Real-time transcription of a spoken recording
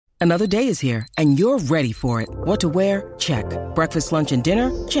Another day is here, and you're ready for it. What to wear? Check. Breakfast, lunch, and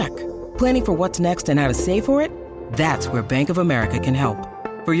dinner? Check. Planning for what's next and how to save for it? That's where Bank of America can help.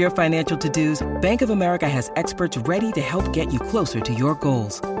 For your financial to-dos, Bank of America has experts ready to help get you closer to your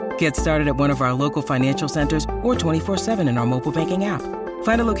goals. Get started at one of our local financial centers or 24/7 in our mobile banking app.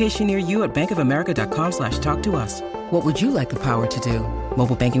 Find a location near you at bankofamerica.com/talktous. What would you like the power to do?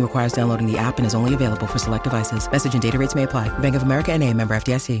 Mobile banking requires downloading the app and is only available for select devices. Message and data rates may apply. Bank of America N.A., member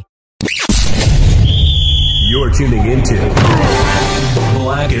FDIC. You're tuning into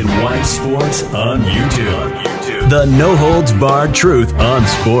Black and White Sports on YouTube. The no-holds-barred truth on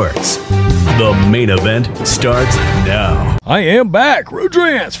sports. The main event starts now. I am back.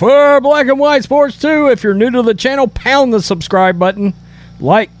 Rodgers for Black and White Sports 2. If you're new to the channel, pound the subscribe button.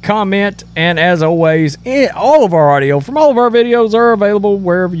 Like, comment, and as always, all of our audio from all of our videos are available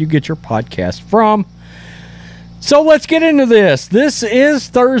wherever you get your podcast from. So let's get into this. This is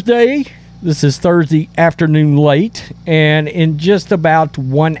Thursday. This is Thursday afternoon late, and in just about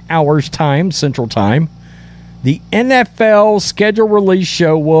 1 hour's time, Central Time, the NFL schedule release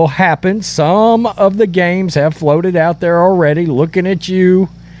show will happen. Some of the games have floated out there already. Looking at you.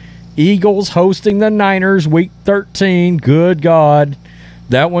 Eagles hosting the Niners week 13. Good God.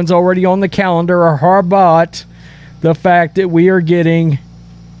 That one's already on the calendar. How about the fact that we are getting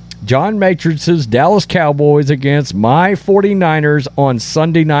John Matritz's Dallas Cowboys against my 49ers on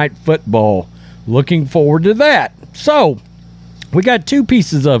Sunday Night Football. Looking forward to that. So, we got two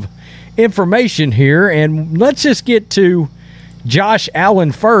pieces of information here, and let's just get to Josh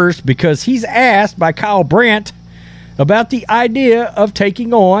Allen first, because he's asked by Kyle Brandt about the idea of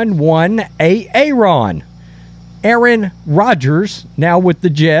taking on Aaron Rodgers, now with the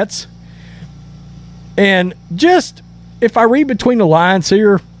Jets. And just, if I read between the lines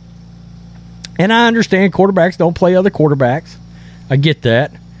here, and I understand quarterbacks don't play other quarterbacks. I get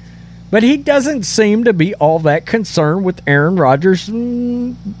that. But he doesn't seem to be all that concerned with Aaron Rodgers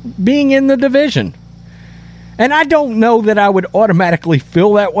being in the division. And I don't know that I would automatically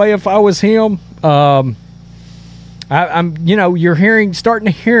feel that way if I was him. You're starting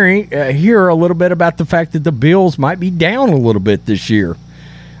to hear a little bit about the fact that the Bills might be down a little bit this year.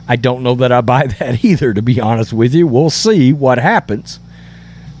 I don't know that I buy that either, to be honest with you. We'll see what happens.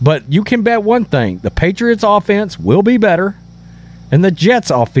 But you can bet one thing. The Patriots offense will be better, and the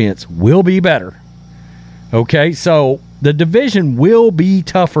Jets offense will be better. Okay, so the division will be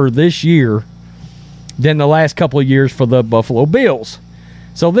tougher this year than the last couple of years for the Buffalo Bills.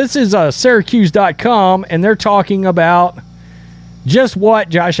 So this is Syracuse.com, and they're talking about just what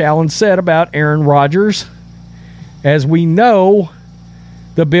Josh Allen said about Aaron Rodgers. As we know,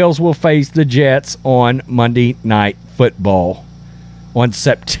 the Bills will face the Jets on Monday Night Football on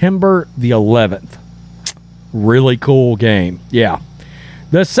September the 11th. Really cool game. Yeah.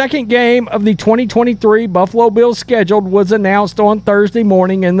 The second game of the 2023 Buffalo Bills scheduled was announced on Thursday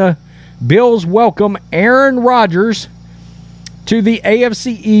morning, and the Bills welcome Aaron Rodgers to the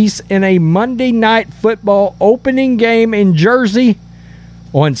AFC East in a Monday Night Football opening game in Jersey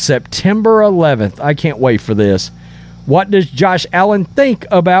on September 11th. I can't wait for this. What does Josh Allen think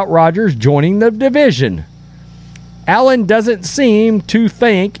about Rodgers joining the division? Allen doesn't seem to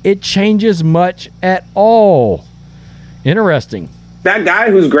think it changes much at all. Interesting. That guy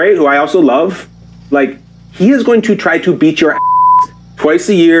who's great, who I also love, he is going to try to beat your ass twice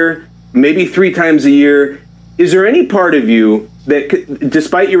a year, maybe 3 times a year. Is there any part of you that,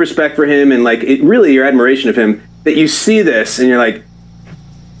 despite your respect for him and really your admiration of him, that you see this and you're like,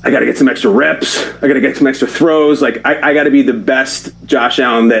 I got to get some extra reps. I got to get some extra throws. I got to be the best Josh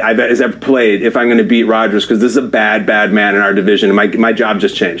Allen that I bet has ever played if I'm going to beat Rodgers, because this is a bad, bad man in our division. And my job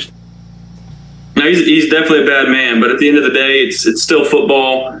just changed. No, he's definitely a bad man. But at the end of the day, it's still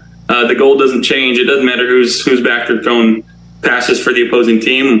football. The goal doesn't change. It doesn't matter who's back there throwing passes for the opposing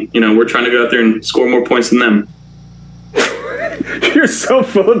team. We're trying to go out there and score more points than them. You're so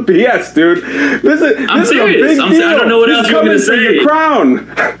full of BS, dude. This is serious. a big deal. I don't know what else you're going to say. Your crown.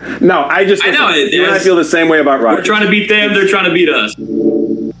 No, I know I feel the same way about Rodgers. We're trying to beat them. They're trying to beat us.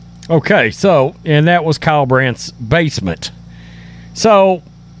 Okay, and that was Kyle Brandt's basement. So,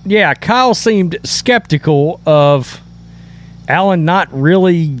 yeah, Kyle seemed skeptical of Allen not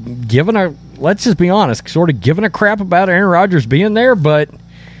really giving let's just be honest, sort of giving a crap about Aaron Rodgers being there, but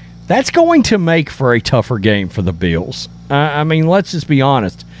that's going to make for a tougher game for the Bills. Let's just be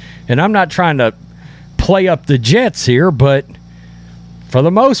honest. And I'm not trying to play up the Jets here, but for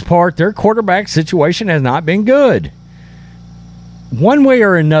the most part, their quarterback situation has not been good. One way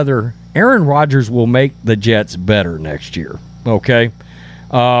or another, Aaron Rodgers will make the Jets better next year, okay?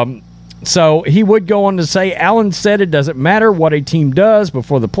 So he would go on to say, Allen said it doesn't matter what a team does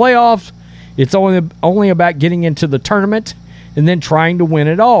before the playoffs. It's only about getting into the tournament and then trying to win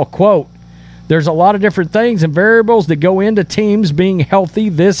it all. Quote, there's a lot of different things and variables that go into teams being healthy,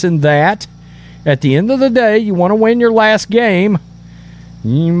 this and that. At the end of the day, you want to win your last game.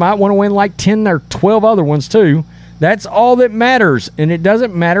 You might want to win like 10 or 12 other ones too. That's all that matters. And it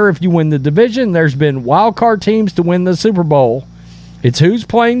doesn't matter if you win the division. There's been wild card teams to win the Super Bowl. It's who's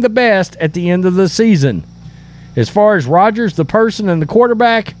playing the best at the end of the season. As far as Rodgers, the person, and the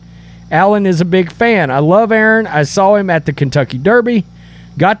quarterback, Allen is a big fan. I love Aaron. I saw him at the Kentucky Derby.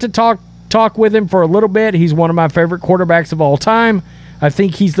 Got to talk with him for a little bit. He's one of my favorite quarterbacks of all time. I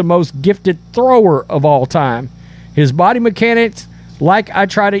think he's the most gifted thrower of all time. His body mechanics, like I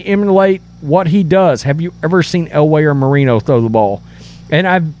try to emulate what he does. Have you ever seen Elway or Marino throw the ball? And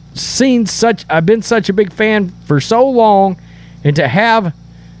I've been such a big fan for so long, and to have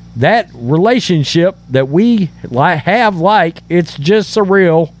that relationship that we have, it's just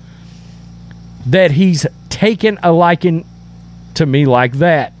surreal that he's taken a liking to me like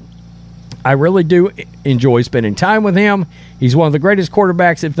that. I really do enjoy spending time with him. He's one of the greatest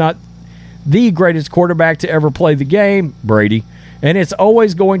quarterbacks, if not the greatest quarterback to ever play the game, Brady. And it's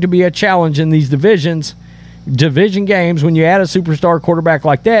always going to be a challenge in these division games. When you add a superstar quarterback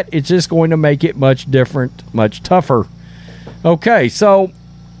like that, it's just going to make it much different, much tougher. Okay, so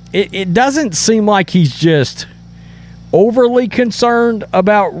it doesn't seem like he's just overly concerned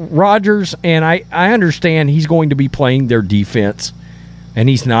about Rodgers, and I understand he's going to be playing their defense, and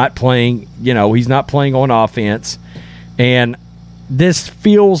he's not playing on offense. And this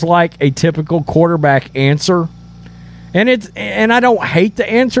feels like a typical quarterback answer. And I don't hate the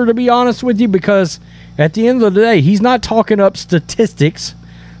answer, to be honest with you, because at the end of the day, he's not talking up statistics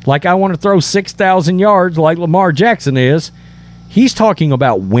like I want to throw 6,000 yards like Lamar Jackson is. He's talking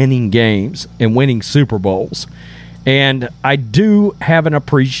about winning games and winning Super Bowls. And I do have an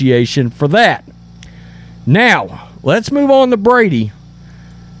appreciation for that. Now, let's move on to Brady,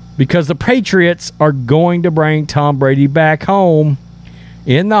 because the Patriots are going to bring Tom Brady back home.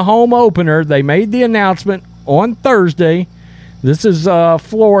 In the home opener, they made the announcement on Thursday. This is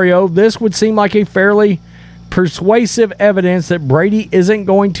Florio. This would seem like a fairly persuasive evidence that Brady isn't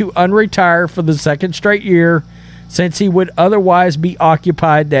going to unretire for the second straight year, since he would otherwise be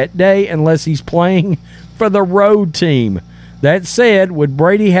occupied that day unless he's playing for the road team. That said, would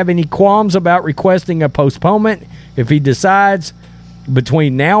Brady have any qualms about requesting a postponement if he decides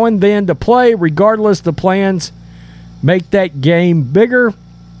between now and then to play? Regardless, the plans make that game bigger,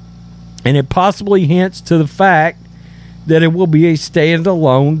 and it possibly hints to the fact that it will be a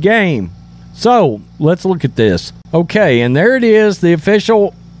standalone game. So, let's look at this. Okay, and there it is, the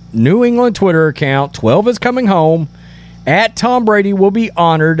official New England Twitter account. 12 is coming home. At Tom Brady will be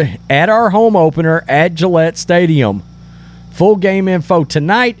honored at our home opener at Gillette Stadium. Full game info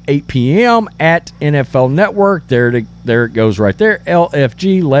tonight, 8 p.m. at NFL Network. There it goes right there.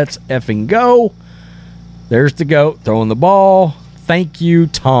 LFG, let's effing go. There's the GOAT throwing the ball. Thank you,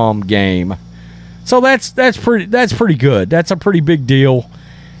 Tom game. So that's pretty good. That's a pretty big deal.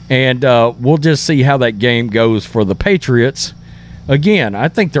 And we'll just see how that game goes for the Patriots. Again, I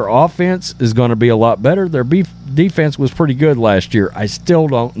think their offense is going to be a lot better. Their defense was pretty good last year. I still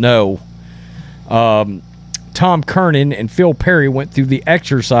don't know. Tom Kernan and Phil Perry went through the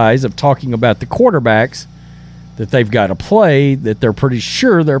exercise of talking about the quarterbacks that they've got to play, that they're pretty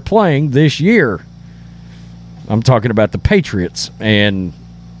sure they're playing this year. I'm talking about the Patriots, and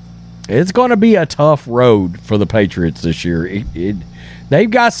it's going to be a tough road for the Patriots this year. They've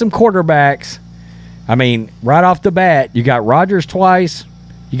got some quarterbacks. I mean, right off the bat, you got Rodgers twice,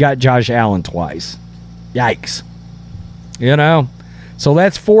 you got Josh Allen twice. Yikes. You know? So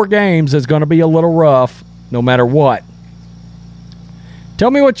that's 4 games that's going to be a little rough no matter what. Tell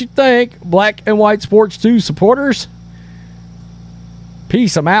me what you think, Black and White Sports 2 supporters.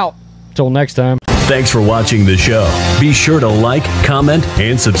 Peace. I'm out. Till next time. Thanks for watching the show. Be sure to like, comment,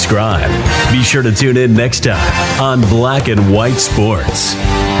 and subscribe. Be sure to tune in next time on Black and White Sports.